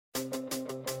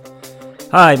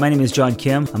Hi, my name is John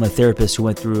Kim. I'm a therapist who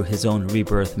went through his own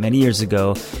rebirth many years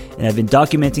ago, and I've been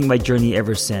documenting my journey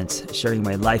ever since, sharing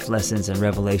my life lessons and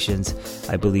revelations.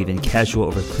 I believe in casual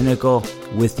over clinical,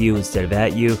 with you instead of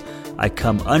at you. I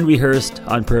come unrehearsed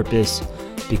on purpose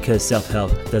because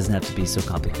self-help doesn't have to be so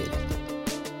complicated.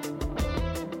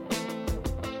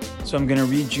 So I'm going to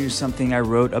read you something I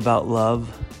wrote about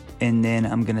love, and then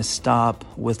I'm going to stop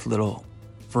with little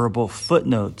verbal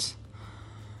footnotes.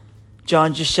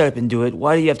 John, just shut up and do it.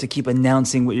 Why do you have to keep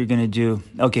announcing what you're going to do?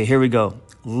 Okay, here we go.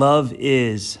 Love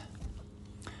is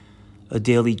a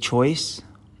daily choice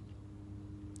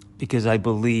because I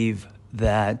believe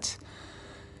that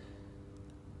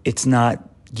it's not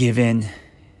given.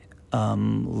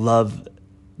 Love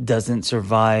doesn't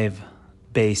survive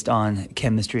based on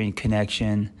chemistry and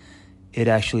connection. It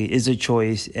actually is a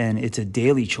choice, and it's a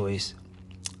daily choice.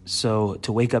 So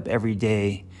to wake up every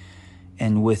day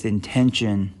and with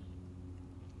intention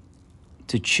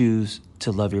to choose to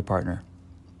love your partner.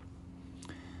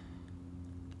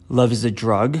 Love is a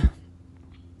drug.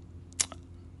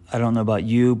 I don't know about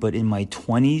you, but in my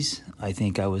 20s, I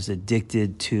think I was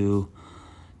addicted to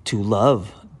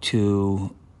love,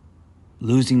 to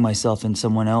losing myself in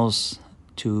someone else,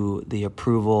 to the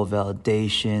approval,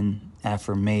 validation,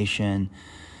 affirmation,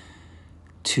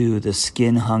 to the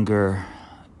skin hunger,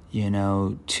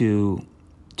 to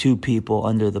two people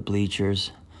under the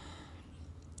bleachers,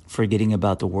 forgetting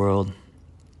about the world,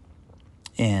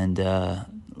 and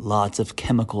lots of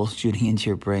chemicals shooting into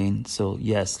your brain. So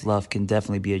yes, love can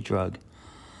definitely be a drug.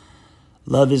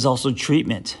 Love is also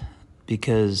treatment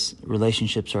because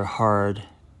relationships are hard,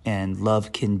 and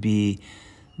love can be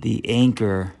the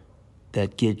anchor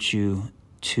that gets you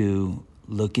to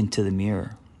look into the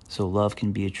mirror. So love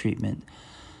can be a treatment.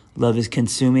 Love is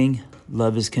consuming.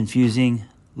 Love is confusing.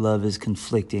 Love is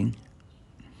conflicting.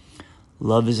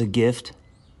 Love is a gift.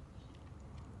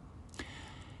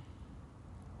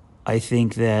 I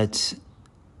think that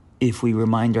if we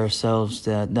remind ourselves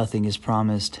that nothing is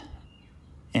promised,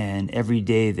 and every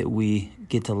day that we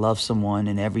get to love someone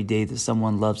and every day that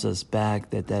someone loves us back,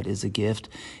 that is a gift.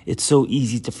 It's so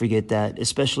easy to forget that,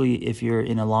 especially if you're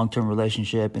in a long-term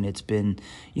relationship and it's been,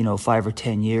 5 or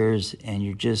 10 years and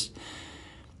you're just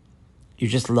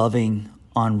loving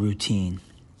on routine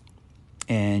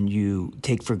and you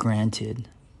take for granted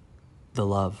the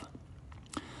love.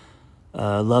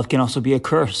 Love can also be a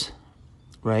curse,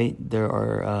 right? There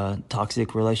are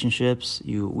toxic relationships.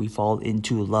 We fall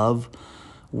into love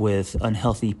with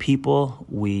unhealthy people.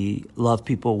 We love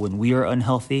people when we are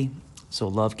unhealthy. So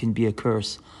love can be a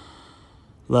curse.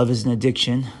 Love is an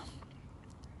addiction.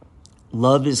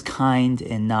 Love is kind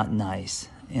and not nice.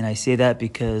 And I say that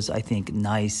because I think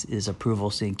nice is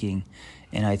approval seeking,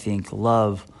 and I think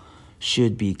love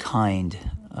should be kind.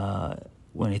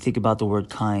 When I think about the word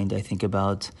kind, I think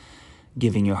about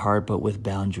giving your heart, but with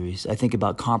boundaries. I think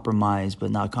about compromise,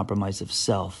 but not compromise of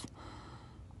self.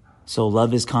 So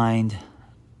love is kind.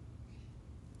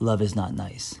 Love is not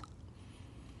nice.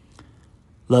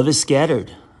 Love is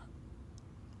scattered.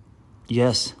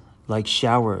 Yes, like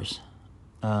showers.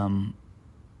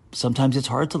 Sometimes it's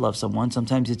hard to love someone.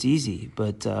 Sometimes it's easy.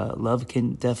 But love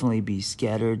can definitely be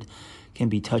scattered, can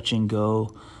be touch and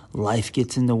go. Life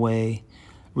gets in the way.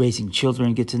 Raising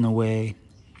children gets in the way.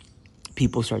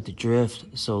 People start to drift,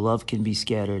 so love can be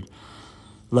scattered.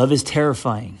 Love is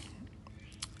terrifying.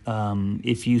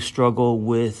 If you struggle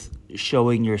with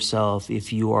showing yourself,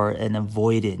 if you are an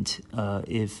avoidant,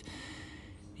 if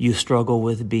you struggle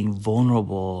with being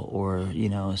vulnerable or,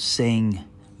 saying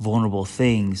vulnerable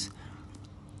things,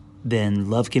 then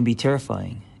love can be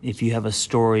terrifying. If you have a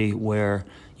story where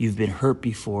you've been hurt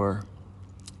before,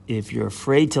 if you're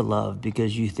afraid to love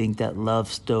because you think that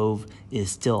love stove is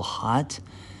still hot,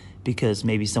 because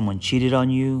maybe someone cheated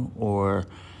on you, or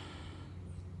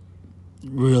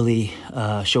really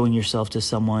showing yourself to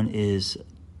someone is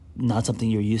not something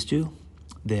you're used to,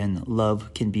 then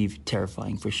love can be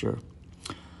terrifying for sure.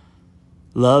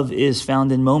 Love is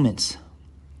found in moments.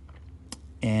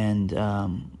 And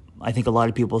I think a lot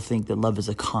of people think that love is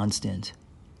a constant.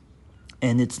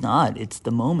 And it's not. It's the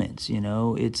moments,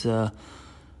 It's the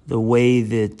way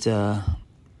that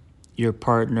your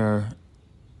partner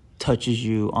touches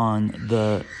you on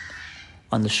the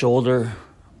shoulder.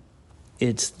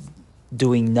 It's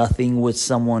doing nothing with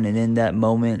someone, and in that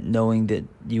moment knowing that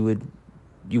you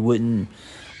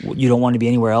don't want to be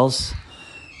anywhere else.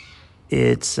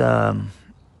 It's the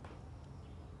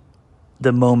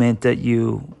moment that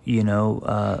you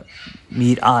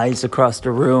meet eyes across the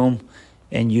room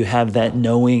and you have that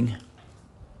knowing,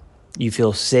 you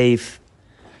feel safe.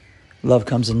 Love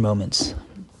comes in moments.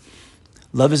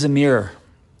 Love is a mirror.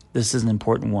 This is an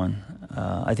important one.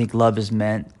 I think love is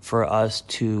meant for us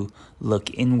to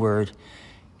look inward.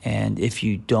 And if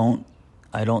you don't,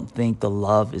 I don't think the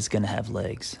love is going to have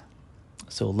legs.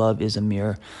 So love is a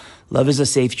mirror. Love is a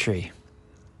safe tree.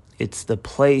 It's the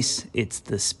place, it's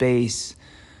the space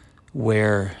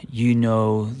where you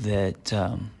know that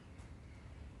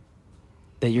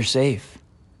that you're safe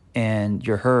and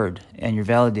you're heard and you're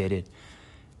validated.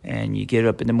 And you get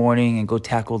up in the morning and go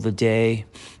tackle the day,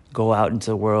 go out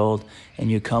into the world,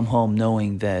 and you come home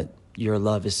knowing that your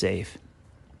love is safe.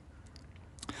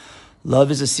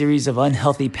 Love is a series of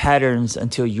unhealthy patterns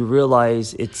until you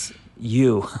realize it's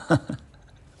you.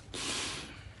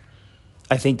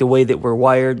 I think the way that we're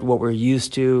wired, what we're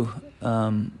used to,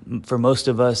 for most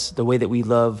of us, the way that we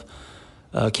love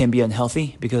can be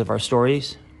unhealthy because of our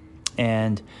stories.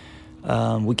 And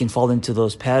we can fall into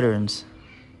those patterns.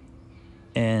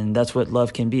 And that's what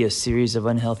love can be, a series of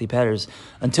unhealthy patterns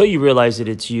until you realize that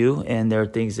it's you and there are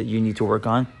things that you need to work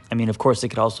on. I mean, of course, it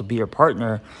could also be your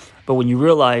partner. But when you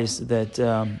realize that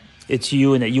it's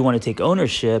you and that you want to take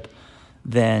ownership,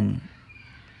 then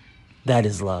that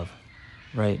is love,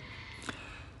 right?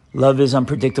 Love is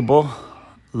unpredictable.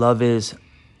 Love is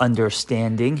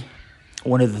understanding.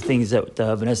 One of the things that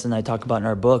Vanessa and I talk about in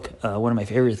our book, one of my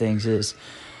favorite things is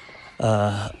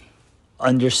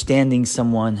understanding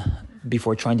someone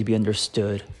before trying to be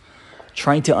understood.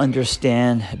 Trying to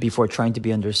understand before trying to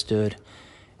be understood.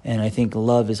 And I think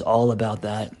love is all about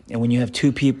that. And when you have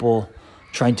two people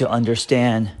trying to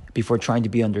understand before trying to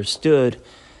be understood,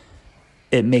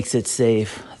 it makes it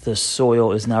safe. The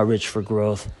soil is now rich for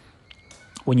growth.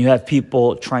 When you have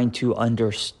people trying to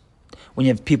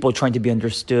be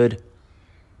understood.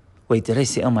 Wait, did I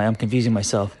say? Oh my, I'm confusing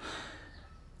myself.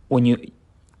 When you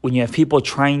have people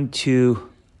trying to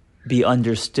be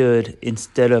understood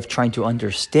instead of trying to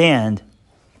understand,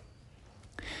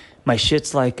 my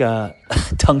shit's like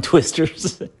tongue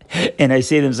twisters, and I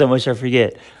say them so much I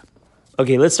forget.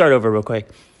 Okay, let's start over real quick.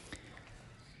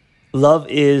 Love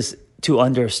is to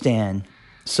understand.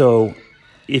 So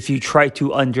if you try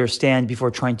to understand before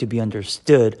trying to be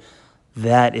understood,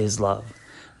 that is love.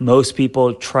 Most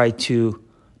people try to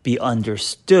be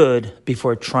understood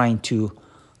before trying to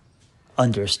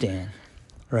understand,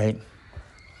 right?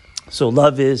 So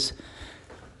love is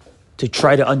to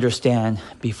try to understand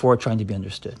before trying to be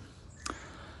understood.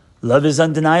 Love is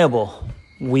undeniable.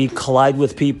 We collide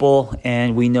with people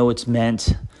and we know it's meant.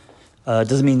 It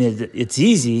doesn't mean that it's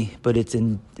easy, but it's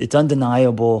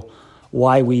undeniable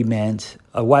why we were meant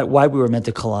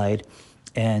to collide.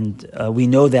 And we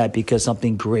know that because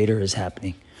something greater is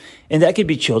happening. And that could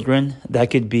be children. That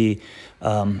could be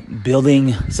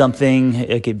building something.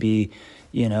 It could be,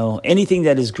 anything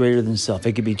that is greater than self.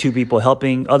 It could be two people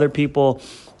helping other people.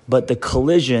 But the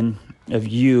collision of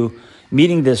you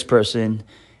meeting this person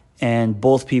and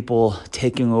both people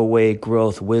taking away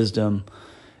growth, wisdom,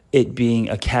 it being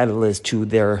a catalyst to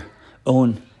their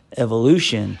own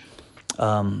evolution,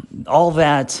 all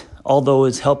that, although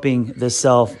it's helping the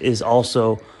self, is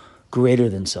also greater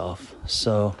than self.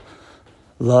 So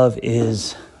love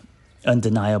is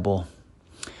undeniable.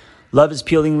 Love is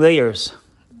peeling layers.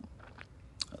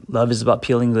 Love is about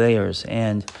peeling layers.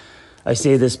 And I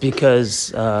say this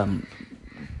because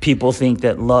people think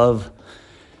that love,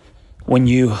 when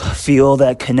you feel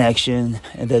that connection,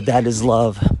 and that is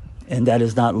love, and that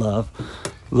is not love.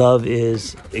 Love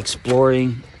is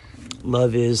exploring.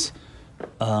 Love is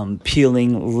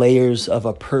peeling layers of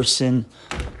a person,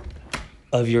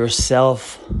 of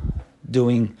yourself,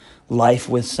 doing life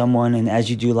with someone, and as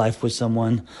you do life with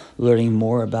someone, learning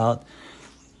more about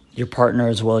your partner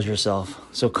as well as yourself.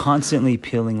 So constantly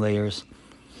peeling layers.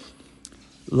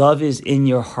 Love is in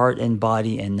your heart and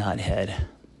body and not head.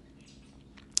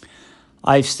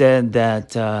 I've said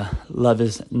that love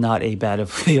is not a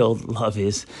battlefield. Love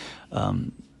is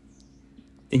in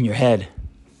your head.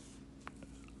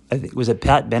 I think, was it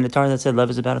Pat Benatar that said love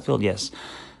is a battlefield? Yes.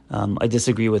 I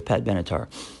disagree with Pat Benatar.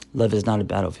 Love is not a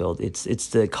battlefield. It's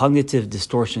the cognitive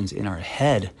distortions in our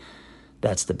head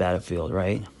that's the battlefield,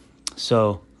 right?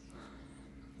 So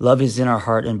love is in our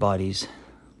heart and bodies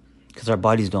because our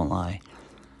bodies don't lie.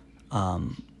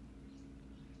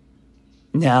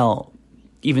 Now,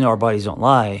 even though our bodies don't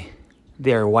lie,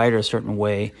 they are wired a certain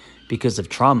way because of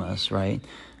traumas, right?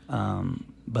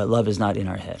 But love is not in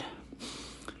our head.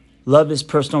 Love is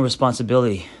personal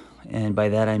responsibility. And by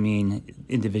that, I mean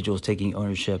individuals taking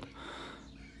ownership.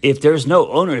 If there's no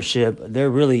ownership, there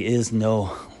really is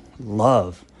no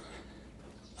love.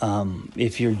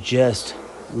 If you're just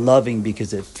loving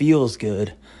because it feels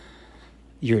good,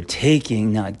 you're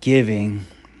taking, not giving.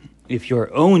 If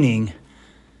you're owning,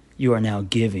 you are now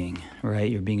giving, right?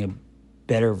 You're being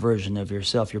better version of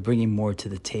yourself. You're bringing more to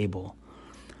the table.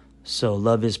 So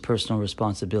love is personal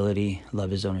responsibility.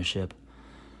 Love is ownership.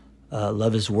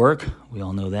 Love is work. We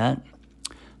all know that.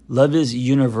 Love is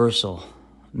universal,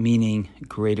 meaning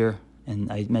greater,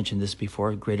 and I mentioned this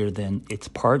before, greater than its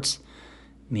parts,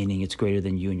 meaning it's greater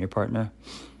than you and your partner.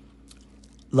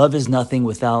 Love is nothing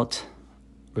without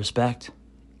respect.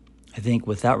 I think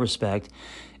without respect,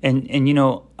 and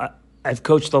I've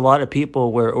coached a lot of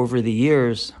people where over the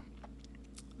years,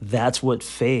 that's what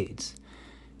fades.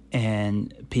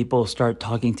 And people start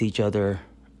talking to each other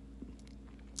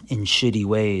in shitty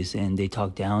ways, and they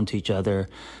talk down to each other.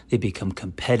 They become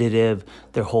competitive.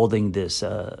 They're holding this,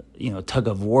 tug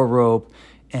of war rope.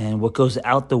 And what goes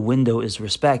out the window is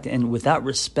respect. And without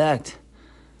respect,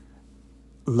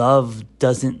 love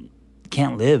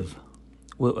can't live.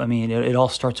 I mean, it all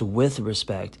starts with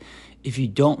respect. If you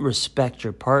don't respect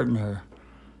your partner,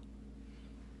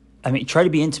 try to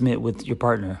be intimate with your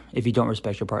partner if you don't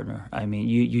respect your partner. I mean,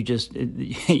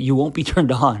 you won't be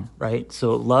turned on, right?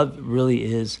 So love really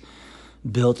is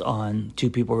built on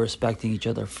two people respecting each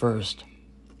other first.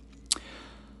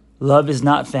 Love is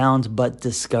not found but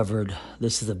discovered.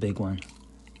 This is a big one.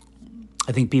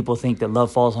 I think people think that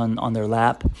love falls on their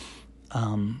lap.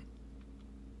 Love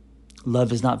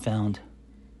is not found.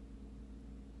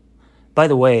 By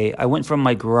the way, I went from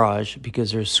my garage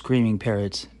because there's screaming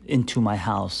parrots into my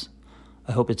house.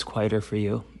 I hope it's quieter for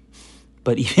you.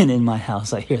 But even in my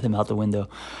house, I hear them out the window.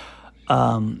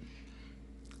 Love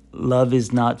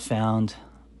is not found.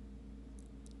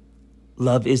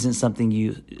 Love isn't something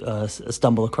you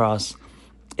stumble across.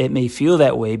 It may feel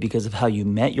that way because of how you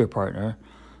met your partner,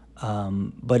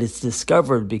 but it's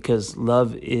discovered because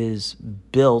love is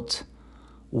built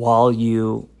while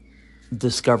you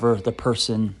discover the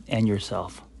person and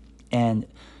yourself and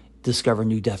discover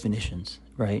new definitions,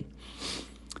 right?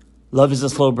 Love is a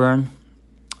slow burn.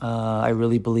 I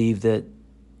really believe that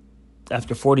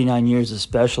after 49 years,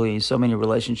 especially so many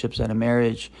relationships and a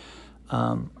marriage,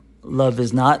 love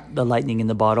is not the lightning in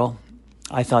the bottle.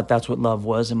 I thought that's what love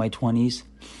was in my 20s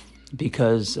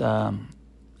because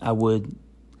I would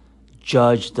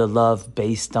judge the love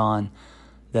based on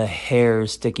the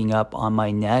hairs sticking up on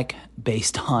my neck,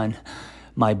 based on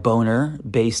my boner,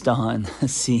 based on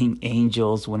seeing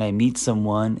angels when I meet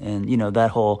someone, and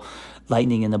that whole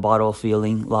lightning in the bottle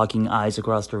feeling, locking eyes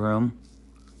across the room.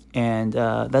 And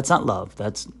that's not love.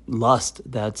 That's lust.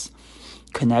 That's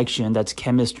connection. That's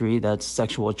chemistry. That's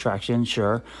sexual attraction,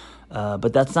 sure.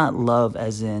 But that's not love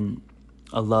as in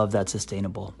a love that's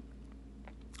sustainable.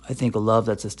 I think a love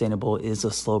that's sustainable is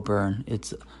a slow burn.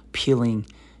 It's peeling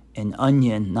an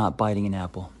onion, not biting an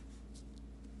apple.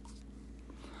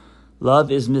 Love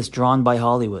is misdrawn by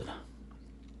Hollywood.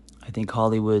 I think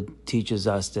Hollywood teaches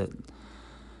us that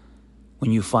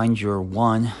when you find your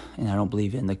one, and I don't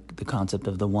believe in the concept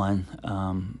of the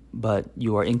one, but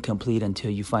you are incomplete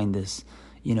until you find this,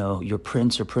 your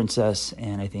prince or princess,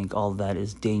 and I think all of that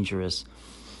is dangerous.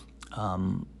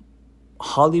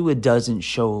 Hollywood doesn't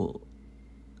show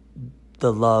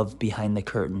the love behind the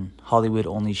curtain. Hollywood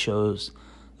only shows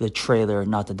the trailer,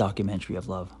 not the documentary of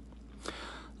love.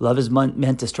 Love is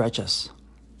meant to stretch us.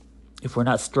 If we're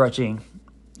not stretching,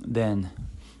 then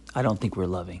I don't think we're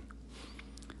loving.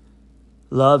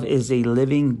 Love is a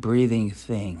living, breathing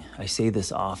thing. I say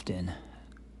this often,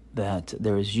 that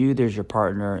there is you, there's your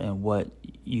partner, and what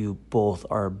you both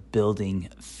are building,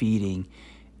 feeding,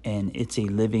 and it's a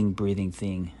living, breathing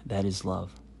thing. That is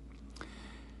love.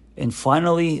 And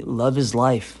finally, love is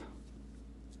life.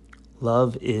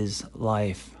 Love is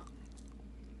life.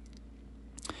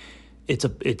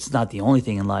 It's not the only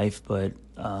thing in life, but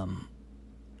I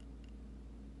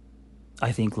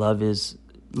think love is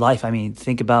life.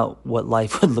 Think about what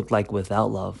life would look like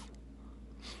without love.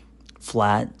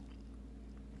 Flat,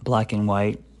 black and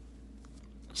white.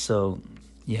 So,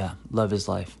 yeah, love is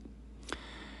life.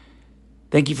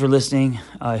 Thank you for listening.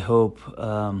 I hope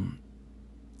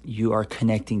you are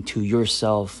connecting to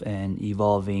yourself and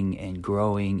evolving and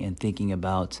growing and thinking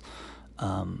about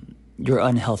your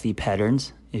unhealthy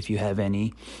patterns, if you have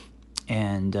any,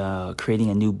 and creating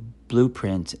a new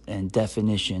blueprint and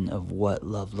definition of what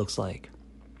love looks like.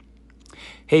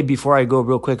 Hey, before I go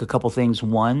real quick, a couple things.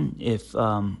 One, if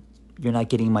you're not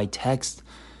getting my text,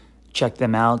 check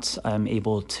them out. I'm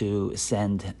able to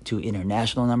send to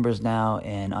international numbers now,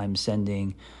 and I'm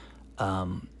sending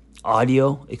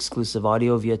exclusive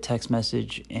audio via text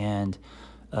message, and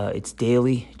it's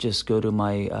daily. Just go to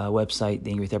my website,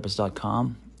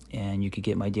 theangrytherapist.com, and you could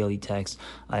get my daily text.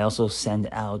 I also send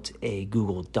out a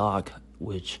Google Doc,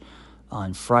 which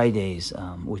on Fridays,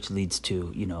 which leads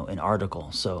to an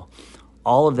article. So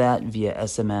all of that via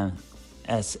SMS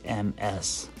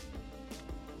SMS.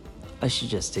 I should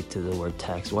just stick to the word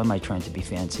text. Why am I trying to be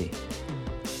fancy?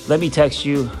 Let me text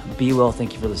you. Be well.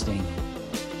 Thank you for listening.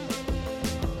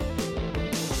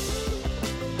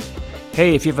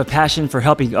 Hey, if you have a passion for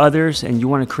helping others and you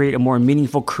want to create a more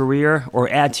meaningful career or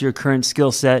add to your current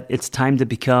skill set, it's time to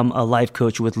become a life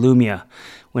coach with Lumia.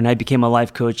 When I became a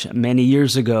life coach many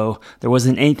years ago, there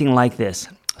wasn't anything like this.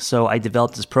 So I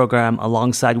developed this program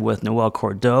alongside with Noel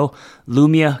Cordeau,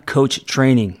 Lumia Coach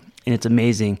Training. And it's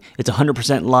amazing. It's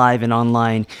 100% live and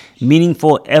online,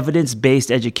 meaningful,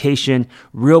 evidence-based education,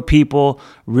 real people,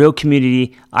 real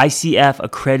community, ICF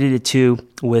accredited too,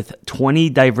 with 20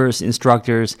 diverse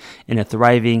instructors and a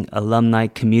thriving alumni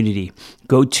community.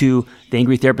 Go to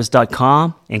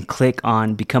theangrytherapist.com and click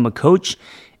on Become a Coach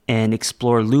and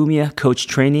explore Lumia Coach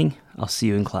Training. I'll see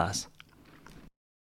you in class.